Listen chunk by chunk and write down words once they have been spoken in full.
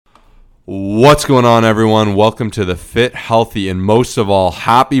What's going on, everyone? Welcome to the Fit, Healthy, and most of all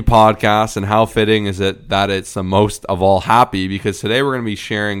happy podcast. And how fitting is it that it's the most of all happy? Because today we're going to be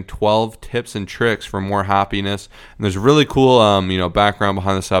sharing 12 tips and tricks for more happiness. And there's a really cool, background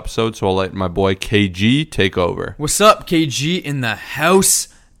behind this episode. So I'll let my boy KG take over. What's up, KG in the house?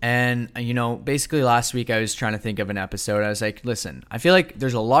 And, basically last week I was trying to think of an episode. I was like, listen, I feel like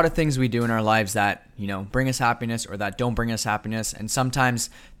there's a lot of things we do in our lives that, bring us happiness or that don't bring us happiness. And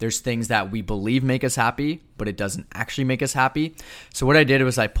sometimes there's things that we believe make us happy, but it doesn't actually make us happy. So what I did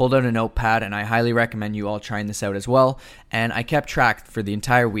was I pulled out a notepad, and I highly recommend you all trying this out as well. And I kept track for the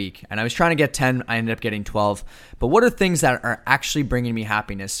entire week, and I was trying to get 10. I ended up getting 12. But what are things that are actually bringing me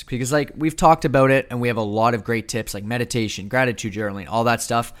happiness? Because we've talked about it, and we have a lot of great tips like meditation, gratitude journaling, all that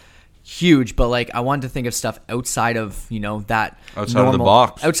stuff. Huge, but I wanted to think of stuff outside of that outside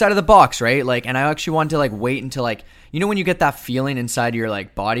of the box, right? And I actually wanted to wait until when you get that feeling inside your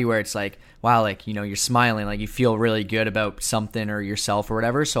body where it's wow, you're smiling, you feel really good about something or yourself or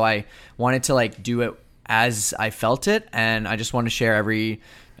whatever. So I wanted to do it as I felt it, and I just want to share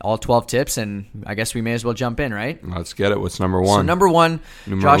all 12 tips, and I guess we may as well jump in, right? Let's get it. What's number one? So number one,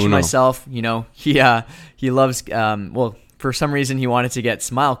 Josh and myself, he loves for some reason, he wanted to get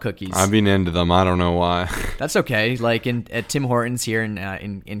Smile cookies. I've been into them. I don't know why. That's okay. At Tim Hortons here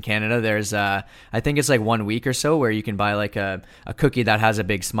in Canada, there's I think it's 1 week or so where you can buy a cookie that has a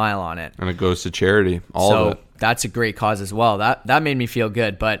big smile on it, and it goes to charity. All of it. That's a great cause as well. That made me feel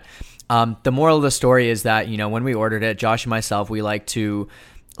good. But the moral of the story is that when we ordered it, Josh and myself, we like to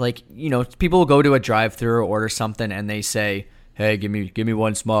people will go to a drive-thru or order something and they say, "Hey, give me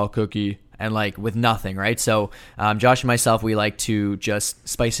one Smile cookie." And with nothing, right? So Josh and myself, we like to just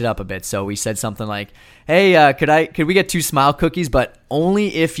spice it up a bit. So we said something like, "Hey, could we get 2 Smile cookies, but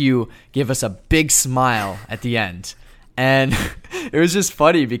only if you give us a big smile at the end." And it was just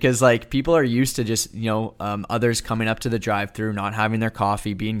funny because people are used to just others coming up to the drive-thru, not having their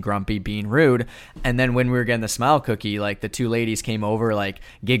coffee, being grumpy, being rude. And then when we were getting the Smile cookie, the 2 ladies came over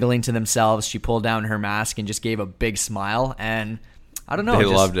giggling to themselves. She pulled down her mask and just gave a big smile, and I don't know. They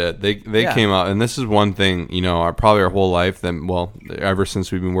loved it. They came out, and this is one thing, probably our whole life, ever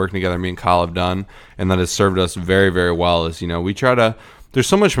since we've been working together, me and Kyle have done, and that has served us very, very well, is, we try to, there's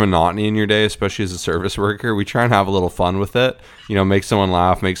so much monotony in your day, especially as a service worker. We try and have a little fun with it, make someone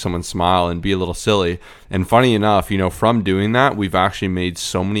laugh, make someone smile, and be a little silly. And funny enough, from doing that, we've actually made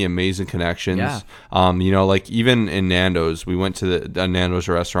so many amazing connections. Yeah. Even in Nando's, we went to the Nando's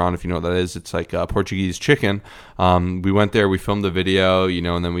restaurant, if you know what that is. It's Portuguese chicken. We went there, we filmed the video,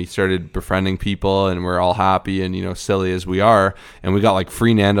 and then we started befriending people, and we're all happy and, silly as we are. And we got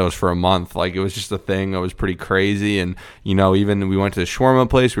free Nando's for a month. It was just a thing that was pretty crazy. And, even we went to the shawarma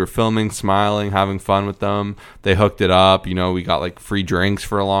place, we were filming, smiling, having fun with them. They hooked it up. We got free drinks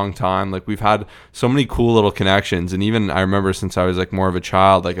for a long time. We've had so many cool little connections. And even I remember since I was more of a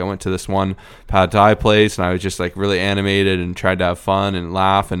child, I went to this one pad thai place, and I was just really animated and tried to have fun and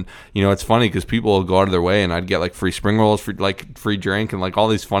laugh. And it's funny because people will go out of their way, and I'd get free spring rolls, free drink, and all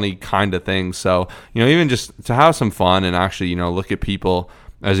these funny kind of things. So even just to have some fun and actually look at people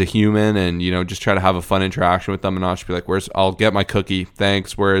as a human, and just try to have a fun interaction with them, and not just be I'll get my cookie,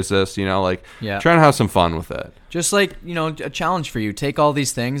 thanks, where is this, trying to have some fun with it. Just a challenge for you. Take all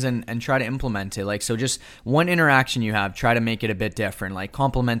these things and try to implement it. So just one interaction you have, try to make it a bit different.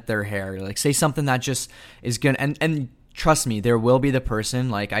 Compliment their hair. Say something that just is good. And trust me, there will be the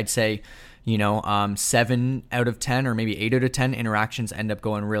person, I'd say, 7 out of 10 or maybe 8 out of 10 interactions end up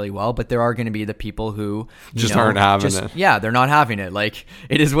going really well, but there are going to be the people who just aren't having it. Yeah, they're not having it.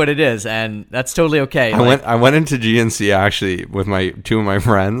 It is what it is, and that's totally okay. I went into GNC actually with 2 of my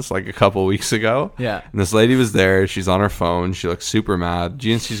friends a couple weeks ago. Yeah. And this lady was there. She's on her phone. She looks super mad.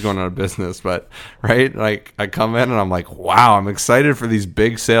 GNC's going out of business, but right, I come in and I'm wow, I'm excited for these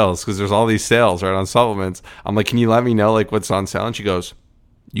big sales because there's all these sales right on supplements. I'm can you let me know what's on sale? And she goes,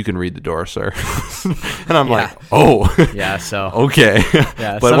 "You can read the door, sir." And I'm oh. Yeah, so. Okay.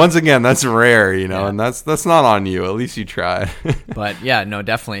 Yeah, but once again, that's rare, and that's not on you. At least you tried. But yeah, no,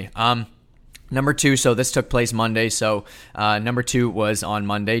 definitely. Number 2, so this took place Monday. So number 2 was on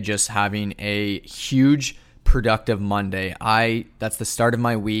Monday, just having a huge productive Monday. That's the start of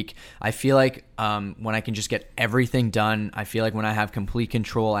my week. I feel when I can just get everything done, I feel when I have complete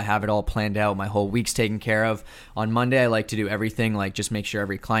control, I have it all planned out, my whole week's taken care of. On Monday, I like to do everything, just make sure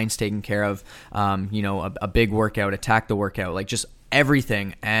every client's taken care of, a big workout, attack the workout, just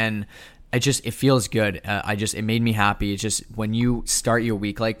everything. And it feels good. It made me happy. It's just when you start your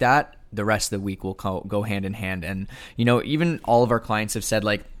week like that, the rest of the week will go hand in hand. And, even all of our clients have said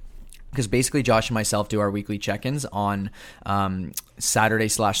because basically Josh and myself do our weekly check-ins on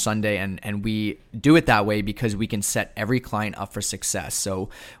Saturday/Sunday, and we do it that way because we can set every client up for success. So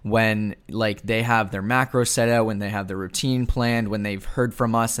when like they have their macros set out, when they have their routine planned, when they've heard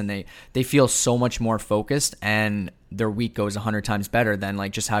from us, and they feel so much more focused, and their week goes 100 times better than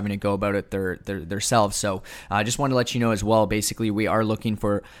like just having to go about it themselves. So I just wanted to let you know as well, basically we are looking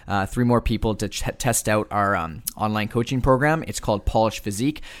for 3 more people to test out our online coaching program. It's called Polish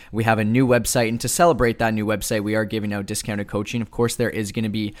Physique. We have a new website, and to celebrate that new website, we are giving out discounted coaching. Of course, there is going to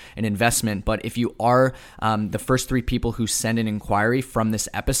be an investment, but if you are the first 3 people who send an inquiry from this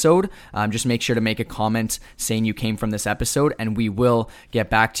episode, just make sure to make a comment saying you came from this episode, and we will get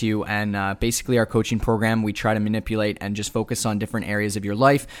back to you. And basically our coaching program, we try to manipulate and just focus on different areas of your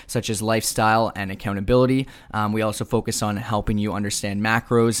life, such as lifestyle and accountability. We also focus on helping you understand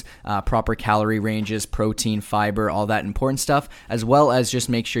macros, proper calorie ranges, protein, fiber, all that important stuff, as well as just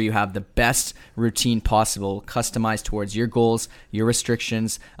make sure you have the best routine possible, customized towards your goals, your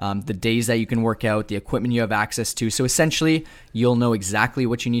restrictions, the days that you can work out, the equipment you have access to. So essentially, you'll know exactly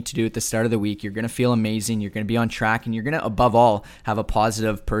what you need to do at the start of the week. You're going to feel amazing. You're going to be on track, and you're going to, above all, have a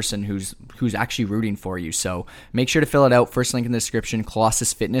positive person who's actually rooting for you. So make sure to fill it out. First link in the description,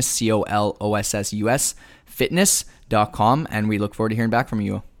 Colossus Fitness, COLOSSUS fitness.com, and we look forward to hearing back from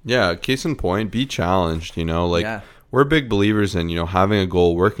you. Yeah, case in point, be challenged, we're big believers in, having a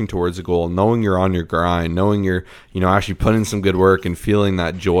goal, working towards a goal, knowing you're on your grind, knowing you're, actually putting in some good work and feeling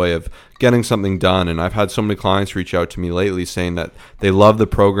that joy of getting something done. And I've had so many clients reach out to me lately saying that they love the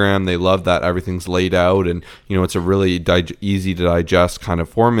program, they love that everything's laid out, and, it's a really easy to digest kind of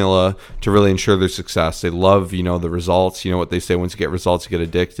formula to really ensure their success. They love, the results, what they say, once you get results, you get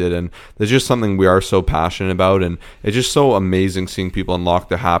addicted. And there's just something we are so passionate about. And it's just so amazing seeing people unlock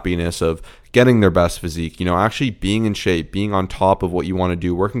the happiness of getting their best physique, actually being in shape, being on top of what you want to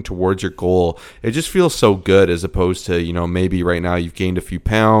do, working towards your goal. It just feels so good, as opposed to, maybe right now you've gained a few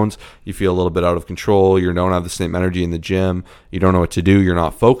pounds, you feel a little bit out of control, you don't have the same energy in the gym, you don't know what to do, you're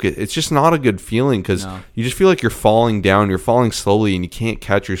not focused. It's just not a good feeling, because you just feel like you're falling down, you're falling slowly, and you can't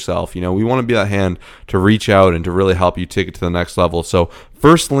catch yourself. We want to be that hand to reach out and to really help you take it to the next level. So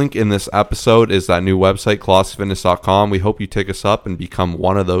first link in this episode is that new website, colossusfitness.com. We hope you take us up and become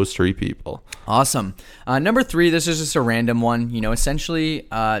one of those 3 people. Awesome. Number 3, this is just a random one. Essentially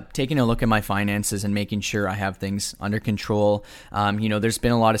taking a look at my finances and making sure I have things under control. There's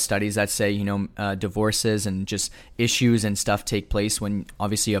been a lot of studies that say, divorces and just issues and stuff take place when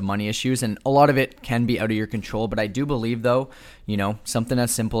obviously you have money issues, and a lot of it can be out of your control. But I do believe, though, something as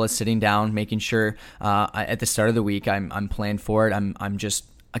simple as sitting down, making sure at the start of the week I'm planned for it. I'm just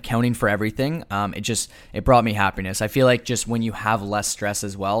accounting for everything. It brought me happiness. I feel like just when you have less stress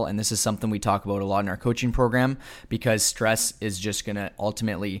as well, and this is something we talk about a lot in our coaching program, because stress is just going to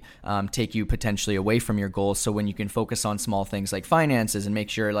ultimately take you potentially away from your goals. So when you can focus on small things like finances and make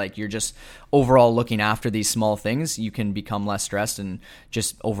sure like you're just overall looking after these small things, you can become less stressed and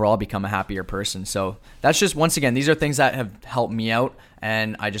just overall become a happier person. So that's just, once again, these are things that have helped me out,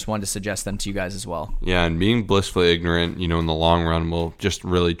 and I just wanted to suggest them to you guys as well. Yeah, and being blissfully ignorant, in the long run will just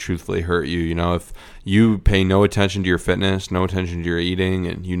really truthfully hurt you. If you pay no attention to your fitness, no attention to your eating,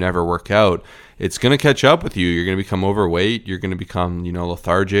 and you never work out, it's going to catch up with you. You're going to become overweight. You're going to become,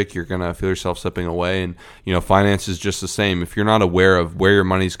 lethargic. You're going to feel yourself slipping away. And, finance is just the same. If you're not aware of where your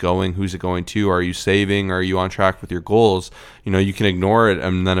money's going, who's it going to, are you saving, are you on track with your goals, you can ignore it,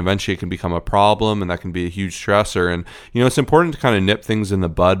 and then eventually it can become a problem, and that can be a huge stressor. And, it's important to kind of nip things in the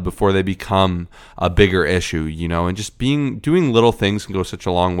bud before they become a bigger issue, and just doing little things can go such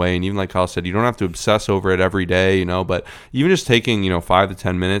a long way. And even like Kyle said, you don't have to obsess over it every day, but even just taking, 5 to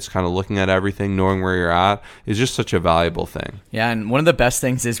 10 minutes, kind of looking at everything, knowing where you're at, is just such a valuable thing. Yeah, and one of the best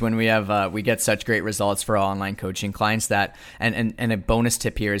things is when we get such great results for our online coaching clients, that and a bonus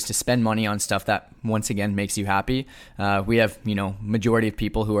tip here is to spend money on stuff that once again makes you happy. We have majority of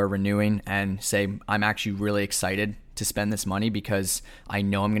people who are renewing and say, I'm actually really excited to spend this money because I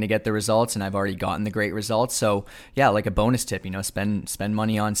know I'm going to get the results, and I've already gotten the great results. So yeah, like a bonus tip, spend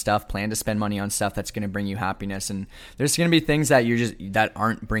money on stuff, plan to spend money on stuff that's going to bring you happiness. And there's going to be things that that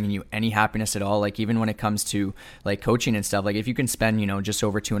aren't bringing you any happiness at all. Like even when it comes to like coaching and stuff, like if you can spend, just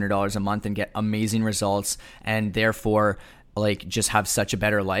over $200 a month and get amazing results, and therefore like just have such a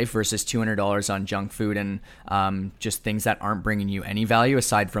better life versus $200 on junk food and just things that aren't bringing you any value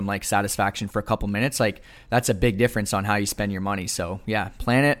aside from like satisfaction for a couple minutes. Like that's a big difference on how you spend your money. So yeah,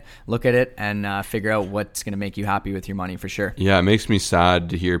 plan it, look at it, and figure out what's going to make you happy with your money for sure. Yeah, it makes me sad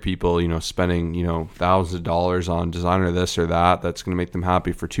to hear people, spending, thousands of dollars on designer this or that. That's going to make them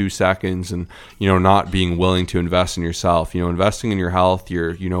happy for 2 seconds, and not being willing to invest in yourself. Investing in your health,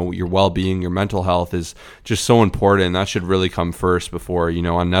 your well-being, your mental health is just so important. And that should really come first before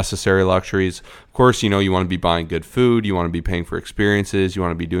unnecessary luxuries. Of course, you want to be buying good food, you want to be paying for experiences, you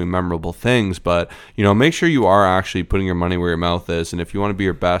want to be doing memorable things, but make sure you are actually putting your money where your mouth is. And if you want to be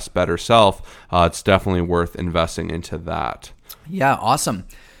your best, better self, it's definitely worth investing into that. Yeah, awesome.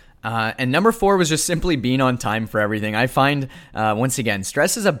 And number 4 was just simply being on time for everything. I find, once again,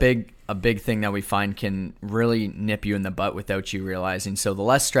 stress is a big thing that we find can really nip you in the butt without you realizing. So the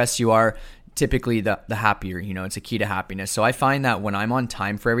less stressed you are, typically the happier, it's a key to happiness. So I find that when I'm on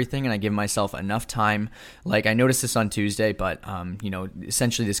time for everything and I give myself enough time, like I noticed this on Tuesday, but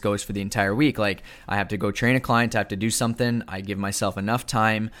essentially this goes for the entire week. Like I have to go train a client, I have to do something, I give myself enough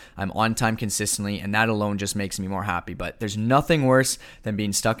time, I'm on time consistently, and that alone just makes me more happy. But there's nothing worse than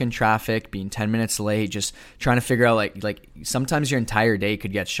being stuck in traffic, being 10 minutes late, just trying to figure out like sometimes your entire day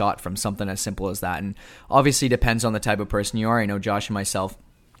could get shot from something as simple as that. And obviously depends on the type of person you are. I know Josh and myself,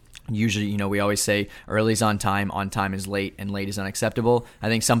 usually, we always say early is on time is late, and late is unacceptable. I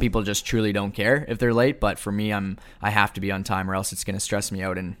think some people just truly don't care if they're late, but for me, I have to be on time or else it's going to stress me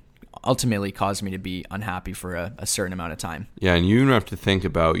out and ultimately cause me to be unhappy for a certain amount of time. Yeah, and you even have to think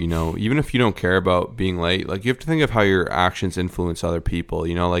about, even if you don't care about being late, like you have to think of how your actions influence other people.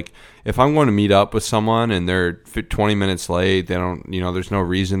 Like if I'm going to meet up with someone and they're 20 minutes late, they don't, there's no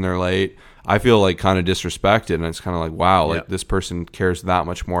reason they're late, I feel like kind of disrespected, and it's kind of like, wow, like this person cares that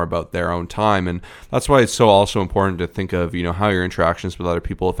much more about their own time. And that's why it's so also important to think of, how your interactions with other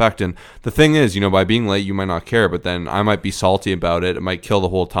people affect. And the thing is, by being late, you might not care, but then I might be salty about it. It might kill the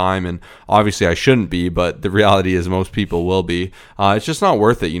whole time. And obviously I shouldn't be, but the reality is most people will be. It's just not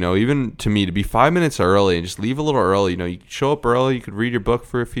worth it. Even to me, to be 5 minutes early and just leave a little early, you show up early, you could read your book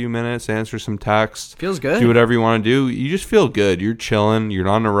for a few minutes, answer some texts. Feels good. Do whatever you want to do. You just feel good. You're chilling. You're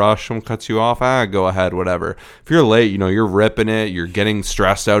not in a rush. Someone cuts you off, go ahead, whatever. If you're late, you're ripping it, you're getting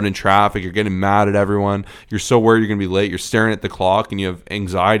stressed out in traffic, you're getting mad at everyone, you're so worried you're gonna be late, you're staring at the clock, and you have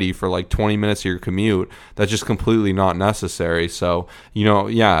anxiety for like 20 minutes of your commute. That's just completely not necessary. So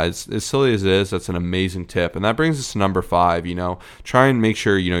as silly as it is, that's an amazing tip. And that brings us to number 5. Try and make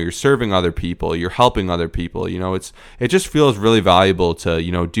sure you're serving other people, you're helping other people. It just feels really valuable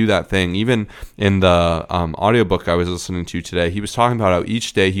to do that thing. Even in the audiobook I was listening to today, he was talking about how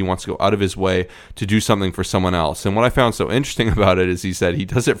each day he wants to go out of his way to do something for someone else. And what I found so interesting about it is he said he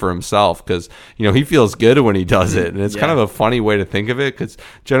does it for himself because he feels good when he does it. And it's kind of a funny way to think of it, because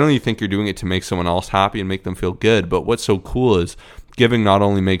generally you think you're doing it to make someone else happy and make them feel good. But what's so cool is giving not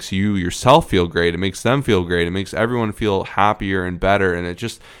only makes you yourself feel great, it makes them feel great, it makes everyone feel happier and better, and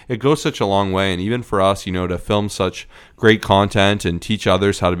it goes such a long way. And even for us, to film such great content and teach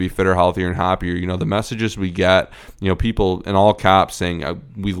others how to be fitter, healthier, and happier, the messages we get, people in all caps saying,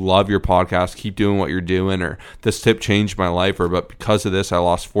 we love your podcast, keep doing what you're doing, or this tip changed my life, or but because of this I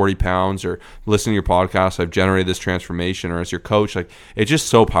lost 40 pounds, or listening to your podcast I've generated this transformation, or as your coach, like it's just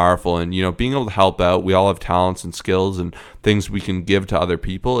so powerful. And being able to help out, we all have talents and skills and things we can give to other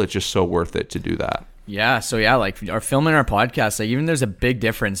people. It's just so worth it to do that. Yeah, so like our filming our podcast, like even there's a big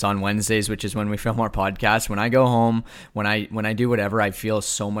difference on Wednesdays, which is when we film our podcast. When I go home, when I do whatever, I feel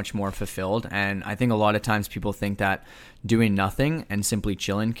so much more fulfilled. And I think a lot of times people think that doing nothing and simply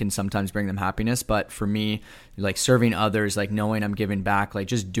chilling can sometimes bring them happiness. But for me, like serving others, like knowing I'm giving back, like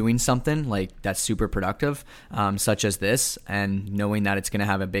just doing something like that's super productive, such as this, and knowing that it's going to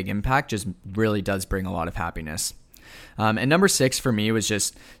have a big impact just really does bring a lot of happiness. And number 6 for me was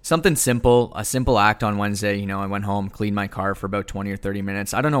just something simple, a simple act on Wednesday. I went home, cleaned my car for about 20 or 30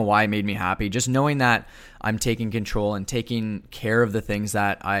 minutes. I don't know why it made me happy. Just knowing that I'm taking control and taking care of the things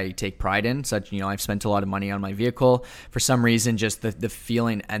that I take pride in. Such, I've spent a lot of money on my vehicle. For some reason, just the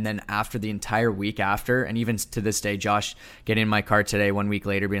feeling, and then after the entire week after, and even to this day, Josh getting in my car today 1 week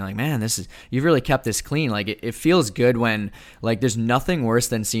later being like, man, you've really kept this clean. Like it feels good when, like, there's nothing worse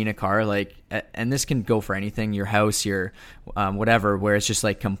than seeing a car, like, and this can go for anything, your house, your whatever, where it's just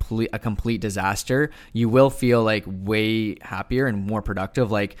like a complete disaster. You will feel like way happier and more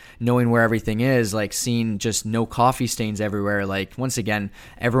productive, like knowing where everything is, like seeing just no coffee stains everywhere. Like, once again,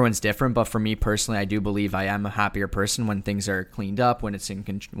 everyone's different, but for me personally, I do believe I am a happier person when things are cleaned up, when it's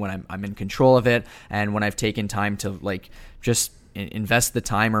when I'm in control of it, and when I've taken time to like just invest the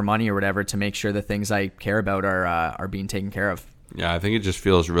time or money or whatever to make sure the things I care about are being taken care of. Yeah, I think it just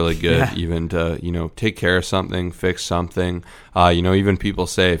feels really good even to, take care of something, fix something. Even people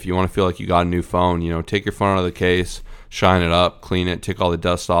say if you want to feel like you got a new phone, take your phone out of the case, shine it up, clean it, take all the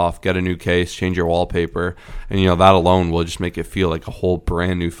dust off, get a new case, change your wallpaper. And, that alone will just make it feel like a whole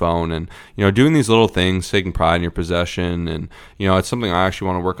brand new phone. And, doing these little things, taking pride in your possession. And, it's something I actually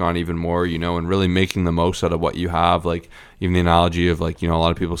want to work on even more, and really making the most out of what you have. Like, even the analogy of a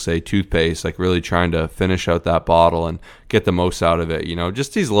lot of people say toothpaste, like really trying to finish out that bottle and get the most out of it.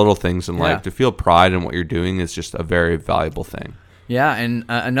 Just these little things in life, to feel pride in what you're doing is just a very valuable thing. Yeah. And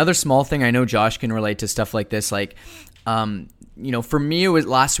another small thing, I know Josh can relate to stuff like this. Like, for me, it was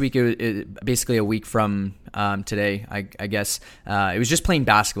last week, it basically a week from today, I guess. It was just playing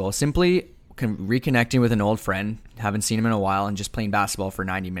basketball, simply reconnecting with an old friend, haven't seen him in a while, and just playing basketball for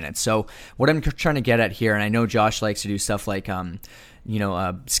 90 minutes. So what I'm trying to get at here, and I know Josh likes to do stuff like,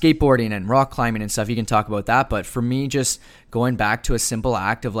 skateboarding and rock climbing and stuff. You can talk about that. But for me, just going back to a simple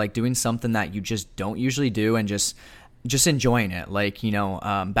act of like doing something that you just don't usually do and just enjoying it. Like,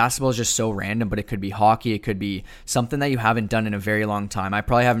 basketball is just so random, but it could be hockey. It could be something that you haven't done in a very long time. I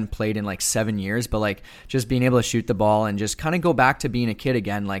probably haven't played in like 7 years, but like just being able to shoot the ball and just kind of go back to being a kid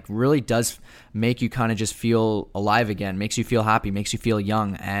again, like really does make you kind of just feel alive again, makes you feel happy, makes you feel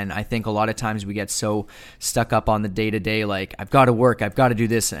young. And I think a lot of times we get so stuck up on the day to day, like I've got to work, I've got to do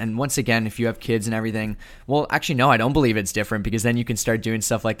this. And once again, if you have kids and everything, well, actually, no, I don't believe it's different, because then you can start doing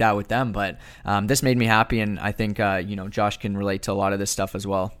stuff like that with them. But this made me happy. And I think, Josh can relate to a lot of this stuff as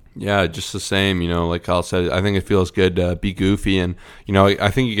well. Yeah, just the same, like Kyle said, I think it feels good to be goofy. And,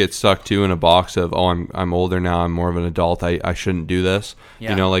 I think you get stuck too in a box of, I'm older now, I'm more of an adult, I shouldn't do this.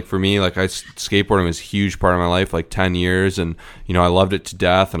 Yeah. Like for me, like skateboarding was a huge part of my life, like 10 years. And, I loved it to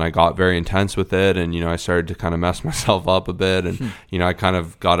death, and I got very intense with it. And, I started to kind of mess myself up a bit. And, I kind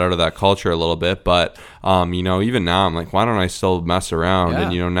of got out of that culture a little bit. But, even now I'm like, why don't I still mess around?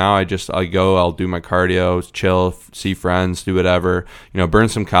 Yeah. And, now I go, I'll do my cardio, chill, see friends, do whatever, burn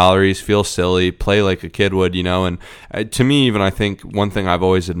some calories, feel silly, play like a kid would, and to me, even I think one thing I've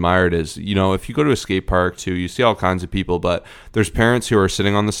always admired is, if you go to a skate park too, you see all kinds of people, but there's parents who are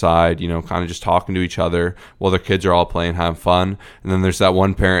sitting on the side, kind of just talking to each other while their kids are all playing, having fun. And then there's that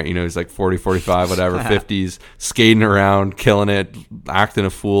one parent, who's like 40, 45, whatever, 50s, skating around, killing it, acting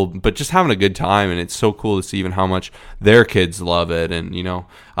a fool, but just having a good time. And it's so cool to see even how much their kids love it. And,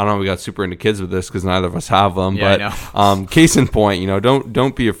 I don't know, we got super into kids with this because neither of us have them, but case in point,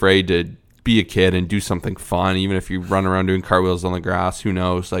 don't be afraid to be a kid and do something fun, even if you run around doing cartwheels on the grass. Who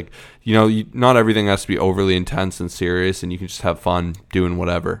knows? Like, not everything has to be overly intense and serious, and you can just have fun doing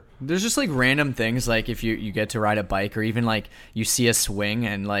whatever. There's just like random things, like if you get to ride a bike, or even like you see a swing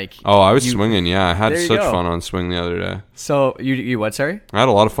and like... Oh, I was swinging, yeah. I had such fun on a swing the other day. So you what, sorry? I had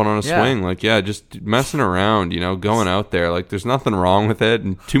a lot of fun on a swing. Like, just messing around, going out there. Like, there's nothing wrong with it.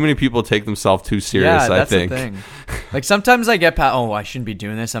 And too many people take themselves too serious, I think. Yeah, that's the thing. Like, sometimes I get I shouldn't be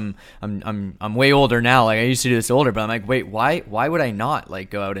doing this. I'm way older now. Like, I used to do this older, but I'm like, wait, why would I not like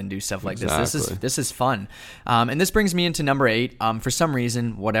go out and do stuff like this? This is fun. And this brings me into number 8. For some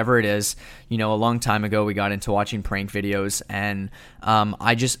reason, whatever it is, a long time ago we got into watching prank videos, and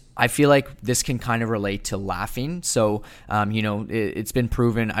I feel like this can kind of relate to laughing. So it's been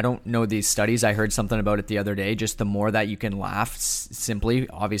proven. I don't know these studies, I heard something about it the other day, just the more that you can laugh, simply,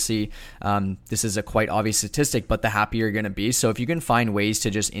 obviously, this is a quite obvious statistic, but the happier you're going to be. So if you can find ways to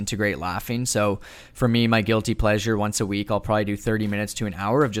just integrate laughing, so for me, my guilty pleasure, once a week I'll probably do 30 minutes to an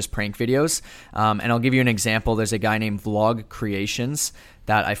hour of just prank videos. And I'll give you an example. There's a guy named Vlog Creations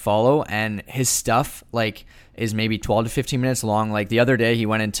that I follow, and his stuff like is maybe 12 to 15 minutes long. Like the other day he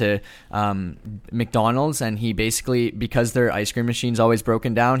went into McDonald's, and he basically, because their ice cream machine's always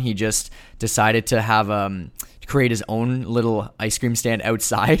broken down, he just decided to have create his own little ice cream stand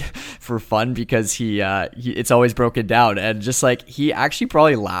outside for fun, because he it's always broken down. And just like, he actually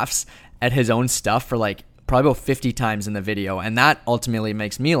probably laughs at his own stuff for like probably about 50 times in the video, and that ultimately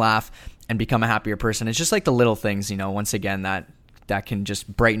makes me laugh and become a happier person. It's just like the little things, once again, that can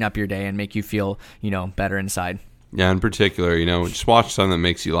just brighten up your day and make you feel, better inside. Yeah, in particular, just watch something that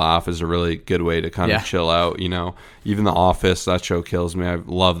makes you laugh is a really good way to kind of chill out. Even The Office, that show kills me. I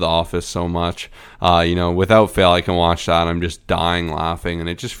love The Office so much. Without fail, I can watch that. I'm just dying laughing, and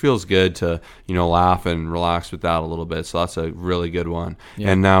it just feels good to, laugh and relax with that a little bit. So that's a really good one.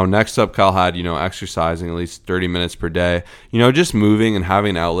 Yeah. And now next up, Kyle had, exercising at least 30 minutes per day. Just moving and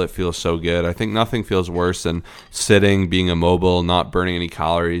having an outlet feels so good. I think nothing feels worse than sitting, being immobile, not burning any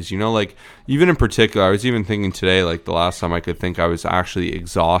calories. Like, even in particular, I was even thinking today, day, like the last time I could think I was actually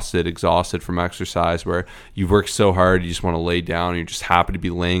exhausted from exercise, where you've worked so hard, you just want to lay down, you're just happy to be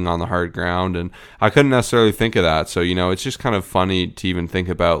laying on the hard ground. And I couldn't necessarily think of that. So, it's just kind of funny to even think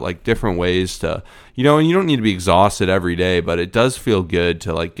about like different ways to, and you don't need to be exhausted every day, but it does feel good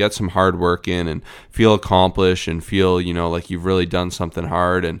to like get some hard work in and feel accomplished and feel, like you've really done something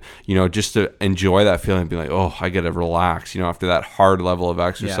hard, and, just to enjoy that feeling and be like, oh, I get to relax, after that hard level of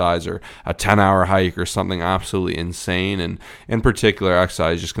exercise or a 10-hour hike or something absolutely insane. And in particular,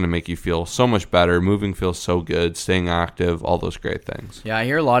 exercise is just going to make you feel so much better. Moving feels so good, staying active, all those great things. Yeah, I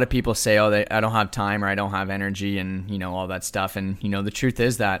hear a lot of people say, oh, I don't have time or I don't have energy and, all that stuff. And, the truth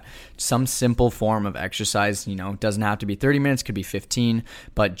is that some simple form of exercise, doesn't have to be 30 minutes, could be 15,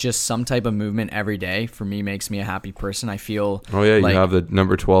 but just some type of movement every day for me makes me a happy person. I feel you have the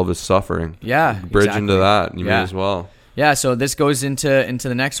number 12 is suffering. Yeah, bridge exactly. Into that. You may as well. Yeah, so this goes into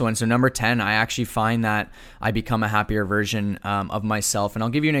the next one. So number 10, I actually find that I become a happier version of myself. And I'll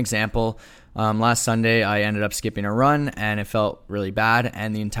give you an example. Last Sunday, I ended up skipping a run, and it felt really bad.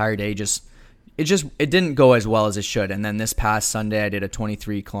 And the entire day it didn't go as well as it should. And then this past Sunday, I did a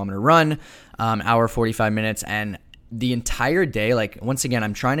 23-kilometer run, hour 45 minutes, and the entire day, like, once again,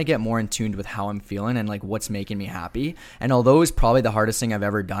 I'm trying to get more in tune with how I'm feeling and like what's making me happy. And although it's probably the hardest thing I've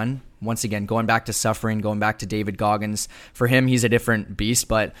ever done, once again, going back to suffering, going back to David Goggins, for him, he's a different beast.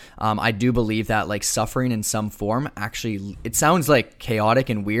 But I do believe that like suffering in some form, actually, it sounds like chaotic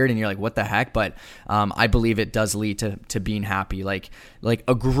and weird and you're like, what the heck? But I believe it does lead to being happy. Like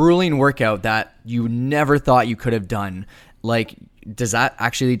a grueling workout that you never thought you could have done. Like, does that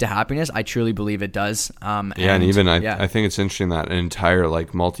actually lead to happiness? I truly believe it does. I think it's interesting that an entire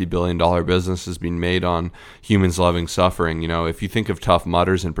like multi-billion-dollar business has been made on humans loving suffering. If you think of Tough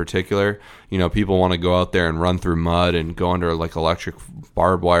Mudders in particular, people want to go out there and run through mud and go under like electric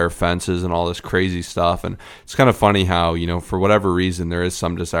barbed wire fences and all this crazy stuff. And it's kind of funny how, for whatever reason, there is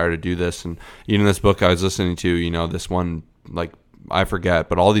some desire to do this. And even this book I was listening to, this one, like, I forget,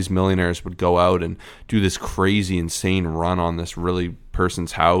 but all these millionaires would go out and do this crazy, insane run on this really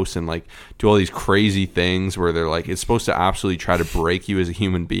person's house and like do all these crazy things where they're like, it's supposed to absolutely try to break you as a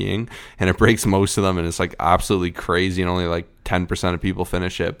human being, and it breaks most of them, and it's like absolutely crazy, and only like 10% of people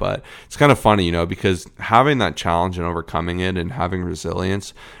finish it. But it's kind of funny, because having that challenge and overcoming it and having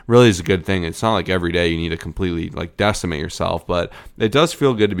resilience really is a good thing. It's not like every day you need to completely like decimate yourself, but it does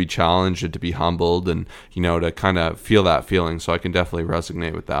feel good to be challenged and to be humbled and, to kind of feel that feeling. So I can definitely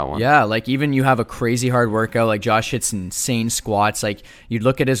resonate with that one. Yeah, like even you have a crazy hard workout, like Josh hits insane squats, like you'd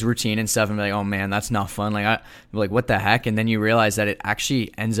look at his routine and stuff and be like, oh man, that's not fun. Like what the heck? And then you realize that it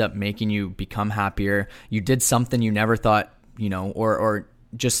actually ends up making you become happier. You did something you never thought, or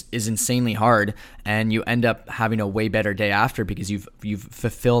just is insanely hard, and you end up having a way better day after because you've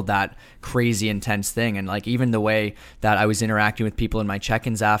fulfilled that crazy intense thing. And like even the way that I was interacting with people in my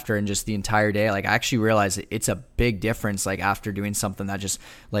check-ins after, and just the entire day, like I actually realized it's a big difference. Like after doing something that just,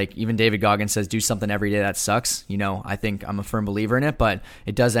 like, even David Goggins says, do something every day that sucks. I think I'm a firm believer in it, but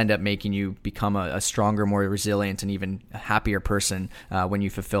it does end up making you become a stronger, more resilient, and even happier person when you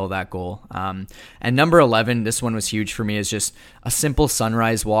fulfill that goal. And number 11, this one was huge for me, is just a simple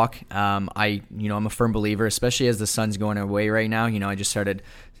sunrise walk. I'm a firm believer, especially as the sun's going away right now. I just started,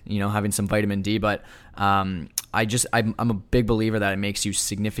 having some vitamin D, but I'm a big believer that it makes you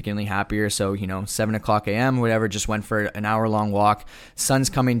significantly happier. So, 7:00 a.m., whatever, just went for an hour long walk. Sun's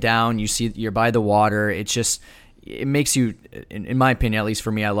coming down. You're by the water. It makes you, in my opinion, at least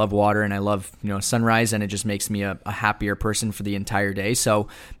for me, I love water and I love, sunrise, and it just makes me a happier person for the entire day. So,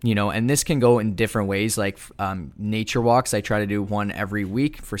 and this can go in different ways, like nature walks. I try to do one every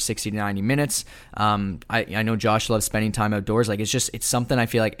week for 60 to 90 minutes. I know Josh loves spending time outdoors. Like it's something I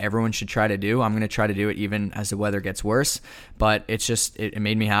feel like everyone should try to do. I'm going to try to do it even as the weather gets worse, but it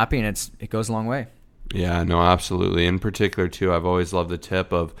made me happy, and it goes a long way. Yeah, no, absolutely. In particular, too, I've always loved the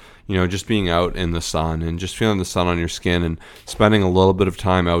tip of, just being out in the sun and just feeling the sun on your skin and spending a little bit of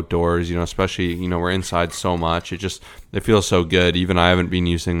time outdoors, especially, we're inside so much. It feels so good. Even I haven't been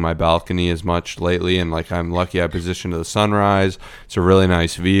using my balcony as much lately, and like I'm lucky I positioned to the sunrise. It's a really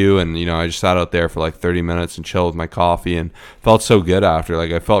nice view, and I just sat out there for like 30 minutes and chilled with my coffee and felt so good after.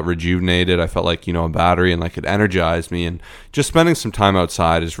 Like I felt rejuvenated. I felt like, a battery, and like it energized me. And just spending some time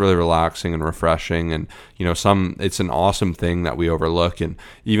outside is really relaxing and refreshing. And, it's an awesome thing that we overlook. And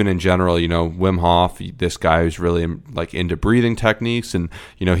even in general, Wim Hof, this guy who's really like into breathing techniques. And,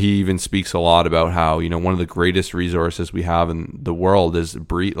 he even speaks a lot about how, one of the greatest resources we have in the world is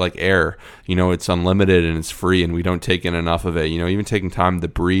like air. It's unlimited and it's free, and we don't take in enough of it. Even taking time to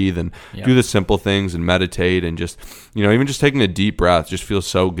breathe and do the simple things and meditate, and just, even just taking a deep breath just feels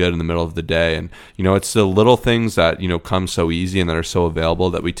so good in the middle of the day. And, it's the little things that, come so easy and that are so available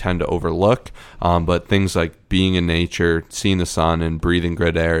that we tend to overlook. But things like being in nature, seeing the sun, and breathing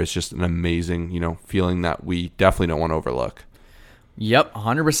good air is just an amazing, feeling that we definitely don't want to overlook. Yep,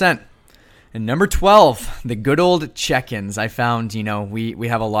 100%. And number 12, the good old check-ins. I found, we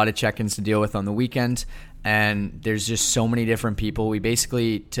have a lot of check-ins to deal with on the weekend, and there's just so many different people. We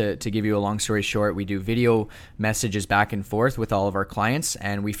basically, to give you a long story short, we do video messages back and forth with all of our clients,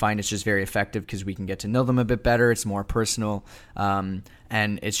 and we find it's just very effective because we can get to know them a bit better. It's more personal,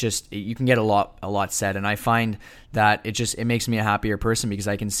 and it's just, you can get a lot said. And I find that it makes me a happier person because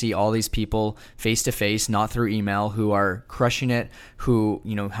I can see all these people face to face, not through email, who are crushing it, who,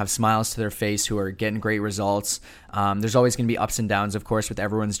 have smiles to their face, who are getting great results. There's always going to be ups and downs, of course, with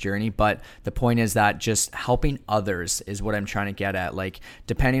everyone's journey. But the point is that just helping others is what I'm trying to get at. Like,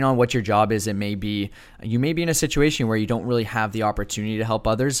 depending on what your job is, you may be in a situation where you don't really have the opportunity to help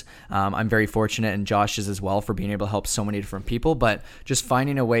others. I'm very fortunate, and Josh is as well, for being able to help so many different people. But just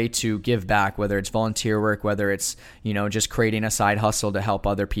finding a way to give back, whether it's volunteer work, whether it's, just creating a side hustle to help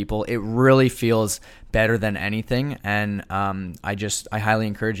other people, it really feels better than anything. And I highly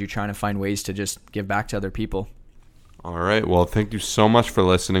encourage you trying to find ways to just give back to other people. All right. Well, thank you so much for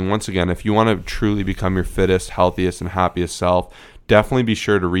listening. Once again, if you want to truly become your fittest, healthiest, and happiest self, definitely be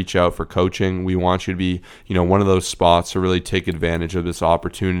sure to reach out for coaching. We want you to be, one of those spots to really take advantage of this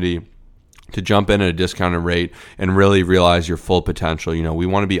opportunity to jump in at a discounted rate and really realize your full potential. We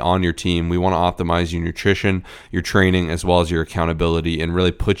want to be on your team. We want to optimize your nutrition, your training, as well as your accountability, and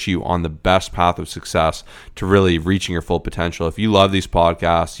really put you on the best path of success to really reaching your full potential. If you love these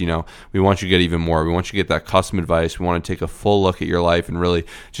podcasts, we want you to get even more. We want you to get that custom advice. We want to take a full look at your life and really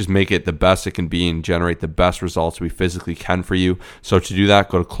just make it the best it can be and generate the best results we physically can for you. So to do that,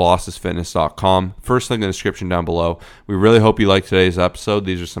 go to ColossusFitness.com. First link in the description down below. We really hope you liked today's episode.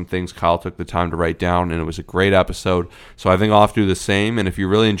 These are some things Kyle took the time to write down, and it was a great episode. So I think I'll have to do the same. And if you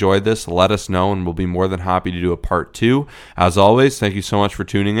really enjoyed this, let us know, and we'll be more than happy to do a part 2. As always, thank you so much for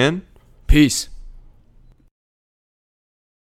tuning in. Peace.